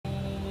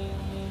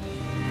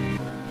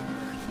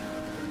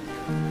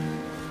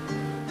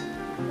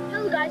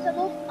guys, I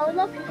would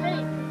love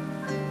fade.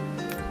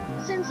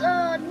 Since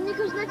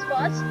Nico's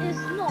Nextbots is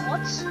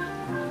not.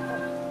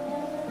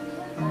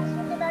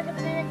 Welcome back to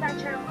the Nick Back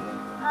channel.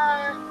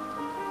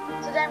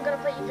 Today I'm gonna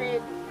play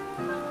fade.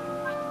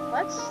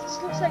 What? This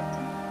looks like.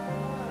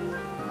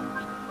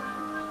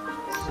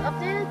 This is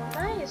updated?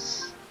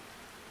 Nice.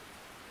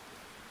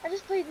 I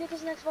just played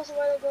Nico's Nextbots a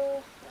while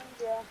ago.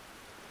 And yeah.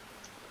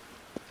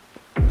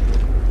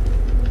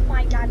 Oh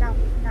my god, now.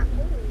 Ooh.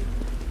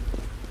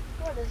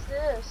 What is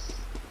this?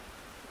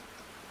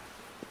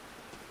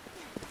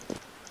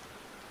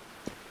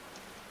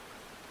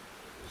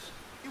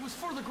 It was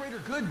for the greater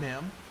good,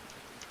 ma'am.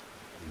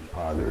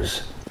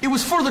 Others. It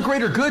was for the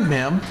greater good,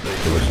 ma'am.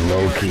 It was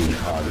low-key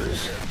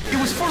others. It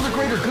was for the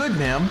greater good,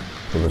 ma'am.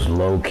 It was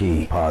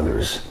low-key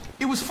others.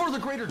 It was for the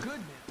greater good,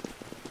 ma'am.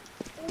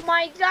 Oh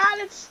my god,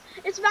 it's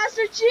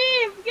Master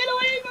Chief! Get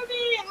away from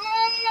me!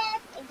 Ah!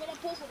 I'm gonna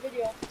post a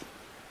video.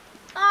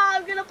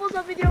 I'm gonna post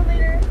a video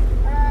later.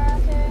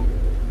 Okay.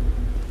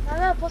 I'm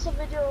gonna post a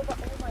video about.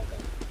 Oh my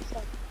god.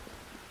 Stop.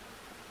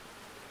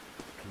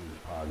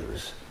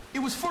 Others. It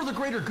was for the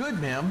greater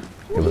good, ma'am.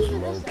 It was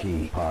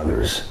low-key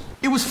others.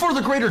 It was for the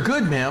greater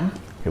good, ma'am.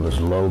 It was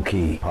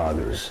low-key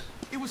others.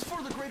 It was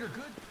for the greater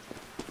good.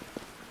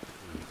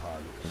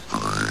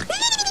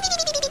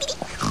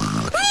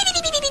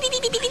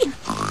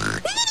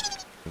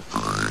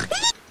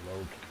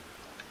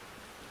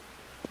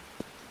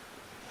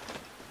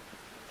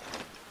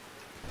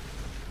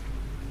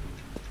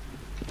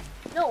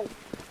 No,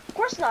 of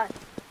course not.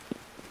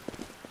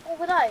 Why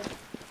would I?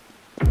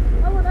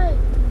 Why would I?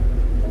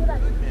 Why would I?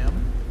 Good,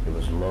 ma'am. It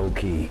was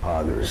low-key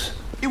others.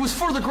 It was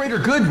for the greater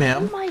good,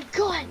 ma'am. Oh my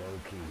god!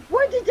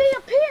 Where did they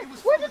appear?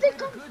 Where did they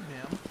come? Good,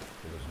 ma'am.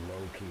 It was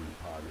low-key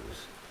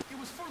others. It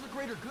was for the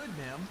greater good,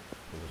 ma'am.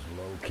 It was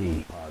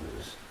low-key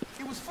others.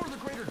 It was for the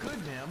greater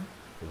good, ma'am.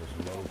 It was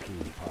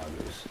low-key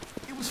others.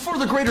 It was for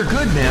the greater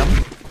good, ma'am.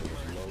 It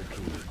was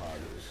low-key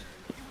others.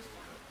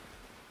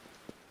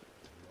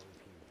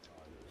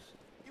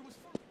 It was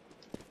for.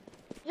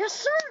 Yes,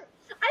 sir!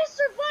 I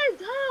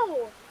survived!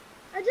 How?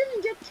 I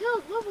didn't get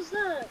killed. What was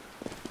that?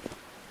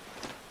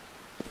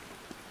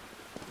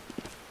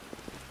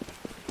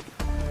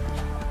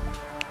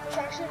 It's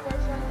actually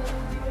worse than the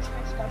Nico's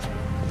Nextbots.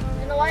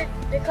 You know why?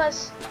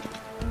 Because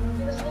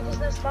Nico's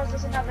Nextbots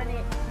doesn't have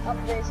any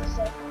updates and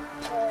stuff.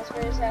 So it's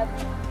very sad.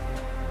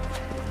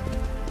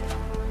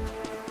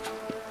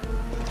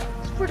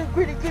 It's pretty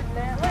good,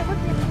 man. Wait, what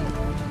do you mean?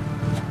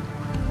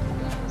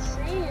 What are you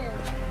saying?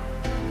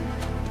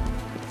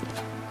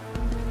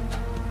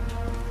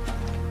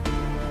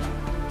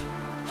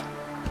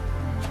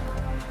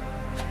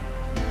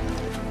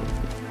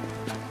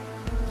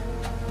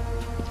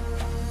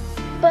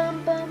 Bum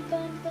bum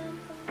bum bum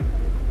bum.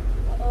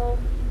 Uh-oh.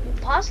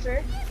 Imposter?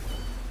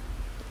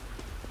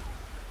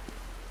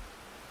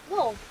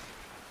 No.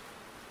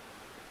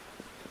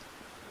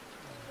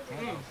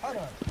 Hold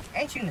on.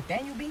 Ain't you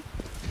Nathaniel B?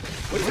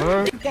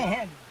 Huh? You can't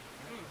handle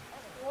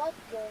it. What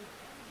the?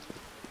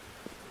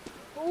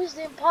 Who is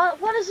the imposter?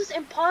 What is this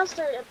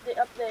imposter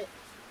update?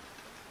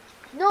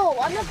 No,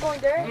 I'm not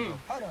going there.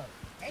 Hold on.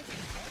 Ain't you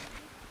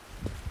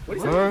Nathaniel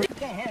B? Huh? You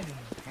can't handle it.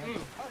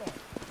 Hold on.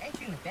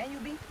 Ain't you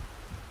Nathaniel B?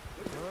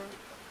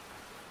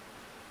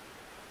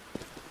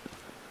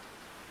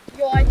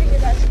 Yo, I think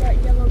that's that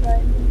yellow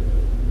guy.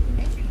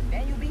 Ain't you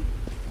Nathaniel B?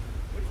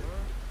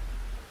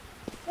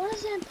 What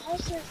is the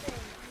imposter thing?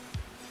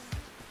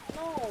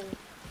 No.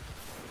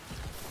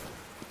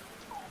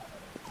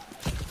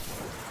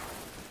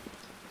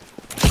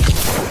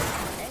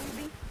 Nathaniel B?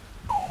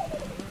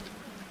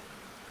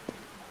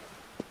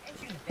 Ain't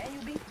you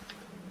Nathaniel B?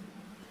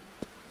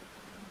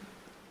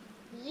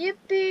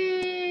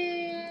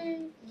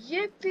 Yippee!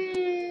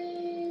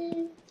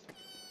 Yippee!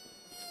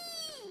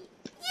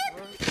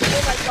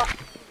 Oh my god.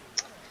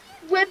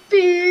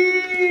 Whippy!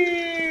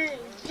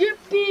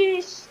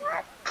 Yippee!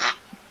 Slap!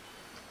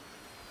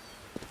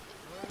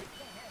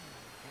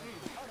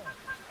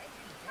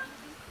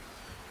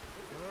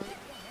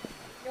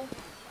 No,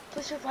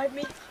 please revive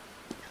me. I'm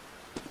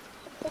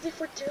holding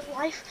for dear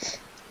life.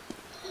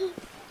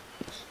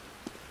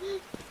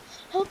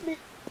 Help me.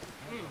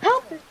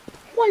 Help me.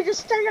 Why are you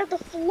just staring at the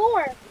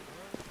floor?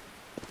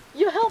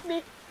 You help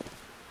me.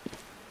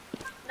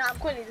 Nah, I'm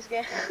quitting this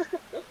game.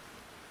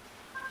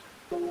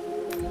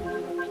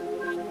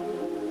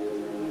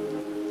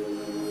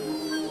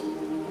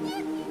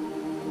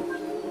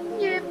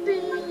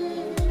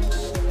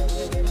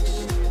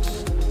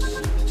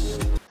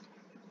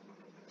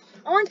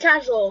 I want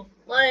casual,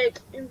 like,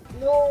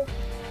 no,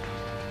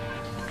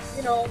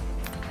 you know,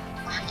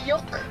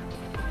 yuck.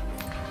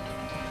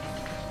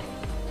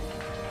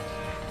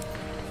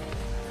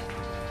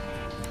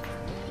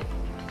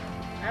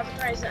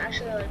 Advertise it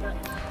actually like that.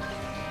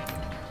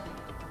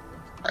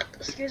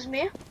 Excuse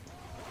me.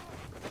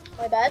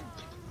 My bad.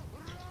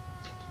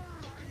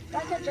 I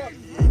can't jump.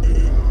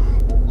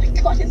 Oh my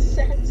god, it's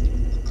sad.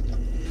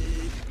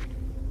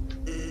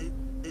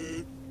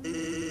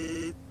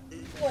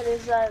 What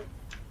is that?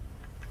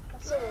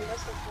 That's so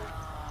realistic.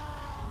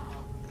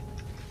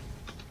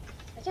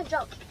 I can't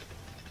jump.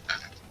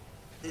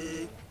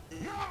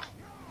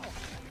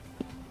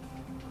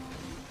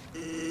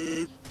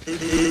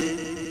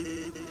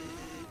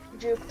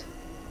 Juked.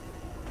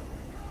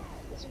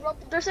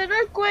 There's an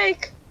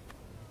earthquake!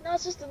 No,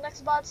 it's just the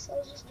Nextbots. I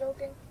was just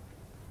joking.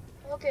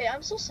 Okay,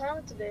 I'm so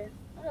silent today.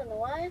 I don't know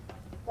why,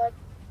 but...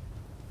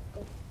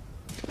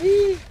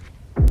 Whee!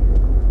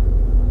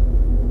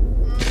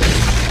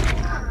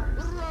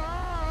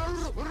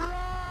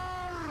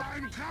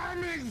 I'm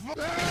coming for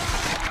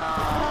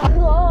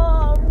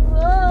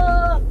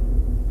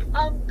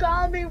I'm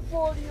coming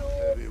for you!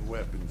 heavy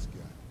weapons guy.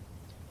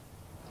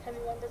 Heavy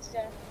weapons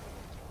guy.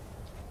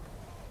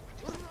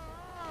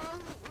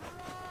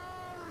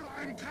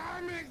 I'm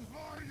coming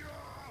for you.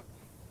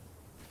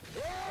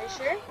 Are you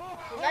sure?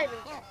 You're not even...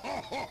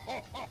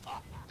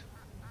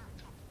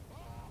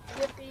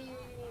 Yippee!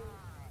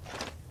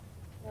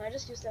 No, I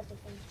just used that for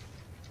fun.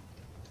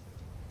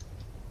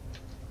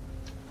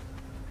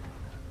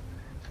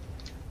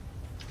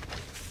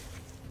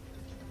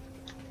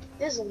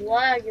 This is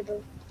laggy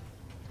though.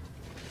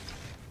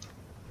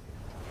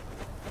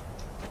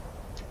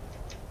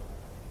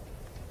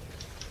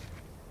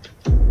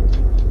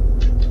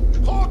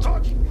 Hold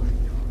on.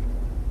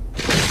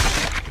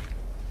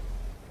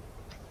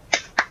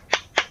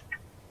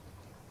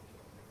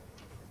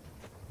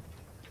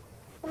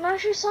 I'm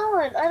actually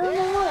silent. I don't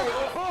know why.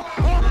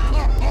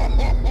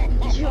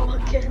 You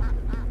again.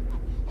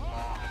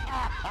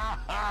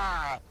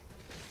 I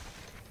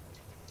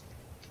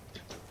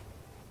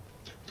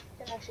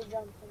can actually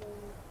jump.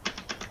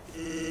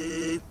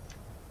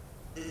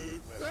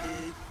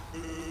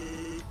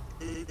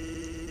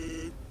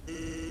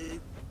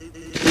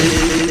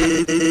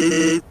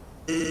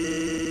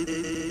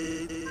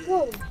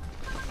 Whoa.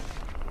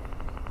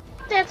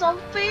 That's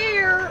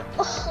unfair.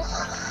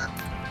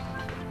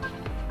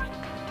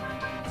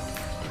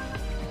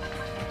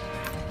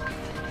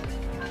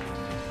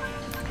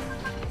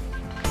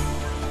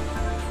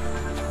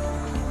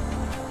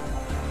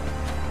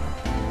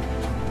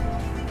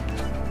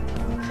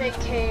 Fake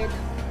Cade.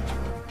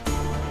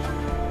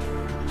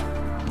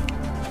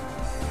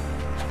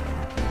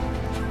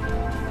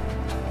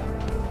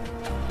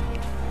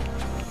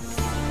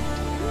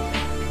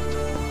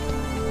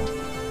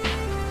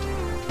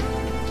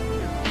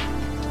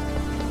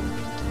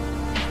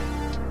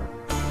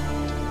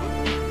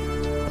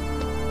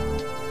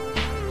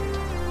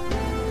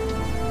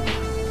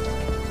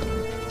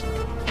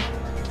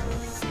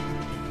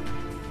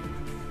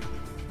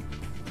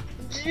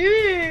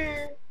 Gee.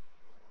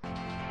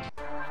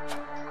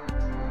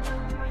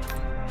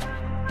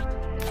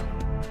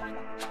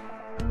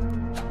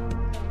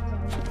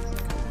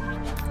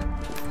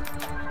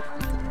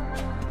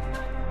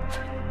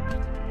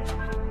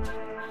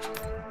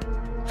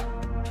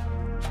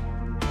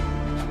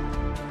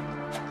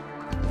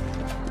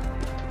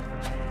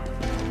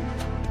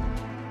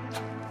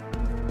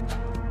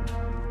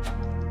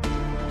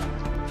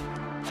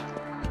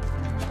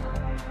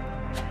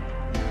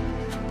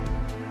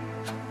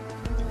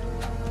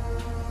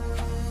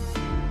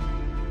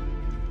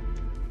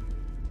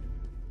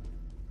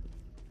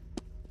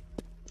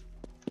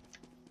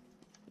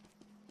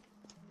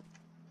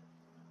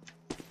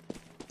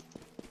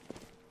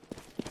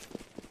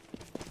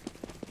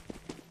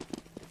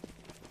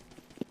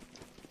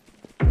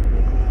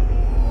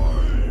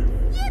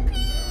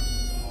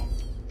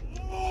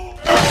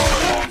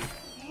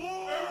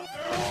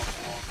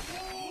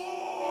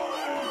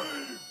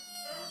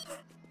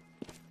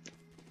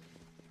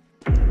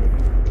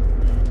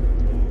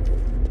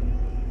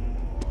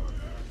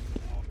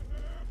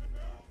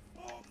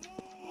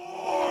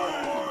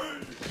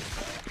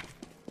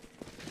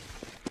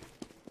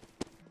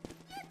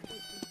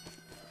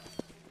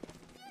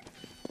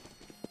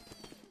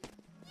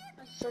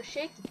 So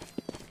shaky.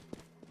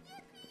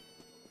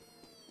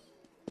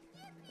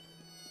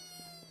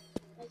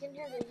 I can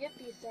hear the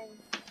yippee thing.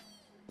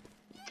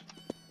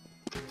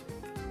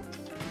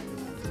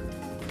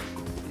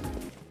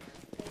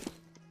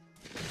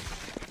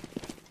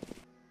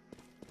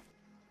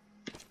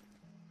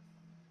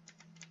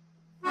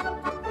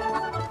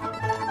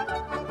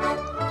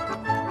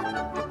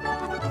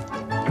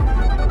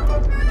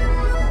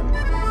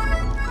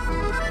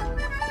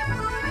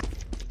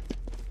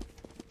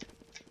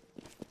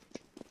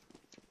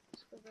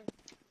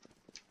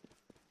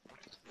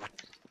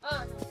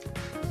 Ah, no.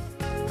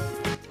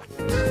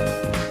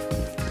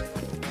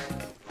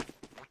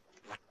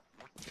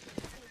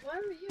 Why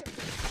are we here?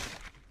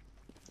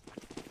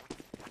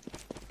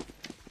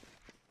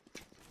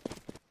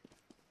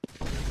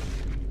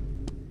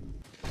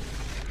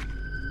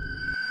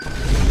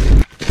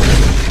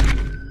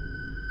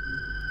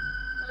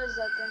 What is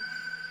that thing?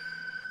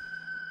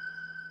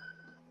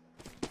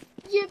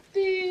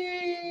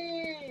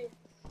 Yippee!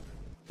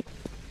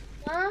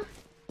 Huh?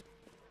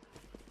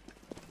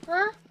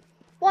 Huh?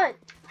 What?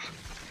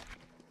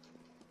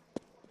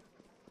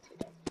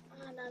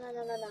 Oh, no, no,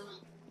 no, no, no.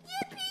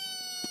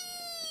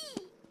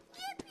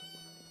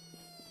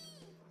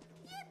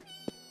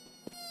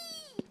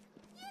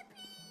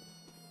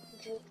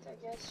 Juked, I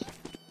guess.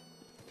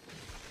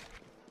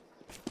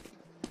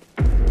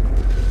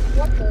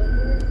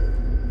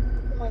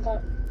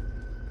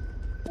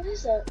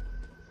 is that?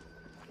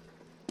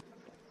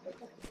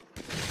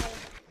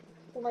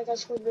 Oh my god,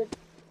 Squidward.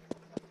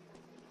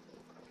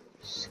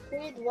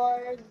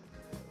 Squidward.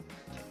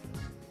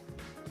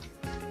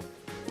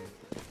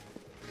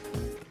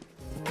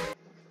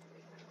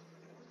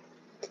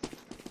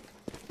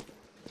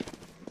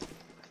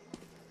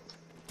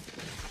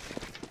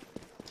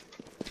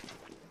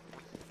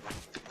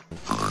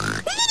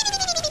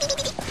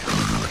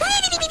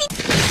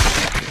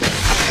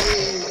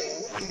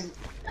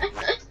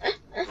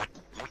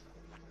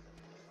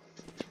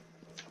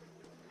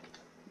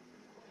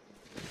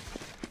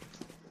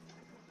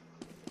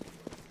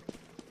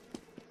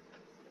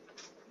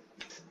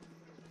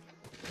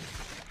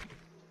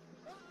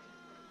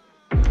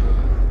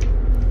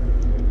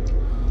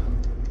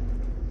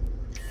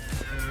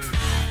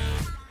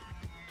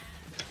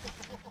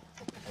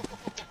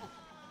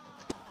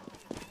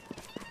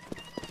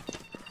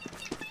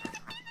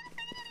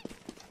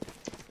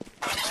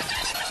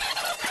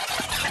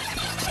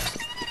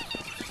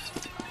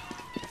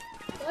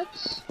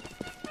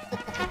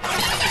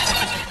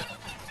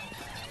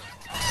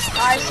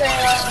 I say,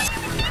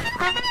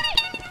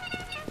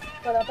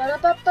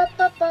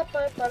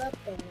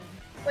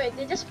 wait,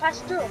 they just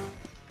passed through.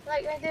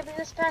 Like, they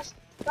just passed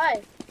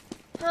by.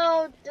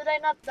 How did I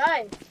not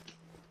die?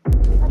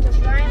 That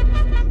just rhymed.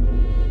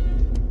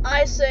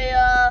 I say,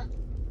 oh,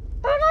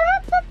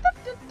 okay.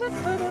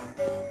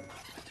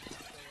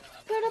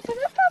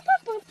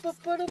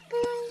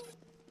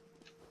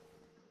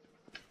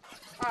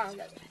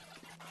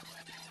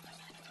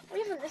 What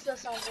even is that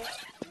sound? Oh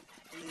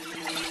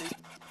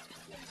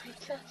my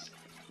gosh.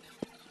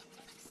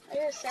 I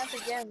hear sound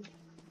again.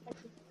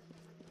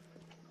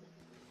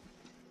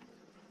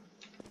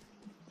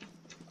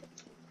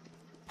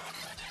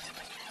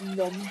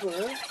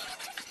 Number?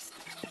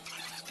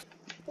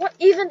 What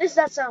even is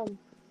that sound?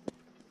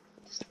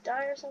 Just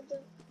die or something?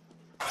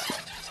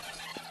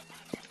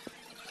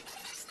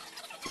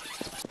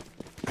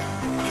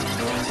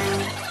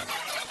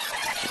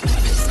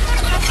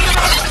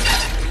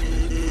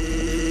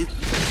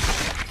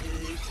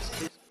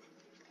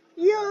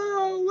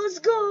 Yo, let's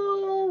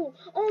go!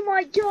 Oh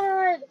my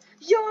god!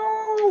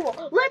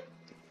 Yo! Let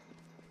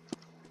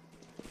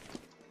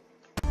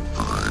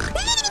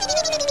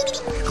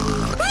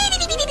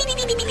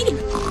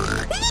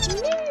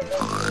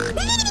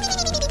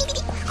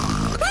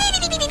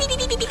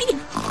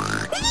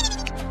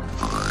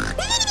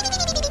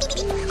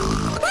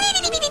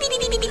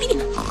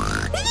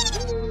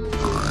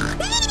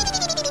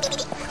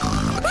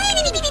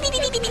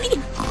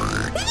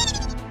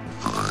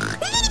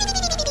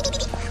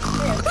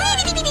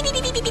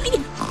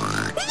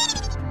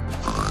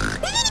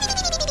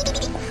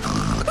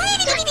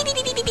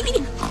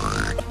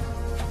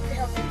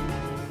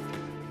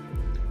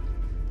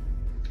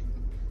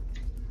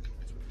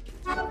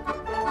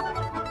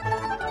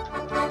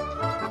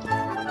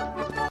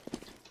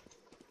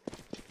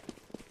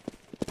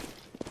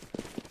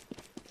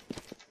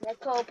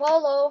Nico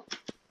Polo.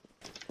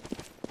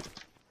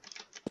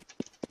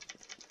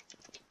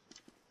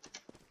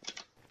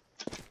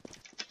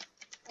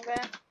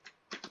 Okay.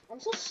 I'm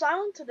so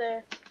silent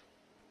today.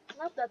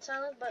 Not that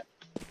silent, but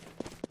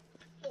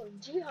oh,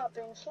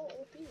 G-hopping is so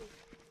OP.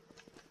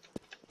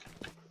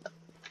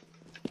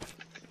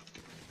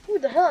 Who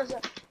the hell is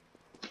that?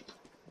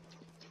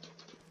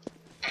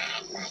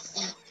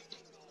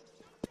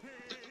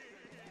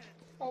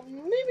 Oh,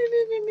 me.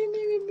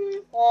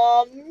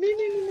 Oh, me.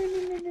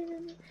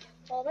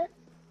 Oh, man.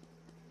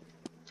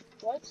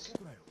 What?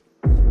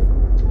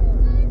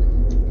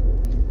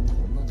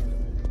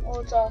 Oh,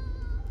 it's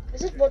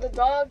is this what the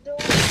dog doing?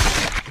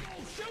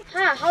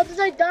 Ha! How did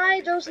I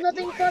die? There was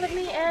nothing in front of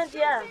me, and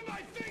yeah.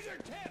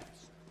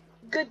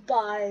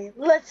 Goodbye.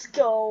 Let's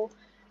go.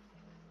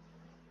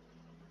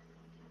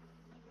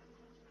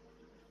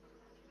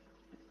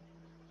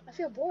 I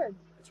feel bored.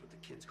 That's what the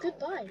kids call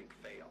Goodbye. a big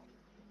fail.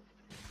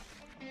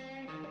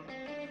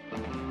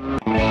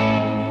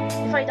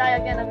 If I die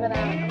again, I'm gonna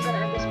end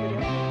this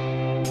video.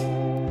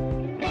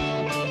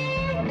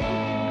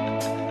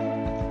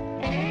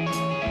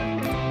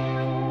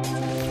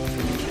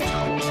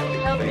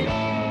 Help me.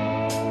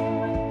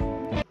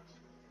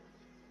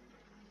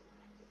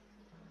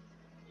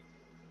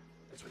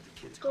 That's what the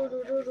kids call a Boy,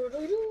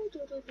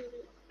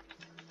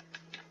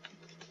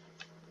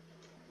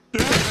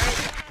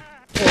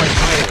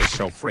 I was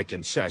so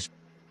freaking sus.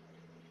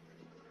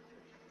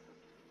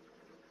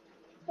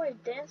 Why are you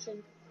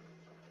dancing?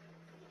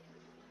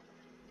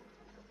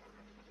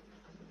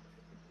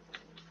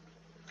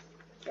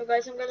 Yo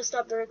guys, I'm gonna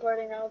stop the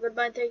recording now.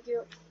 Goodbye, thank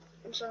you.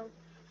 I'm sorry.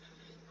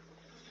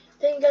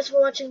 Thank you guys for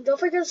watching. Don't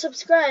forget to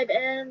subscribe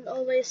and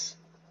always,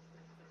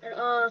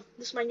 and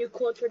this is my new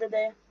quote for the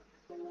day.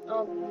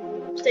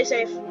 Stay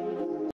safe.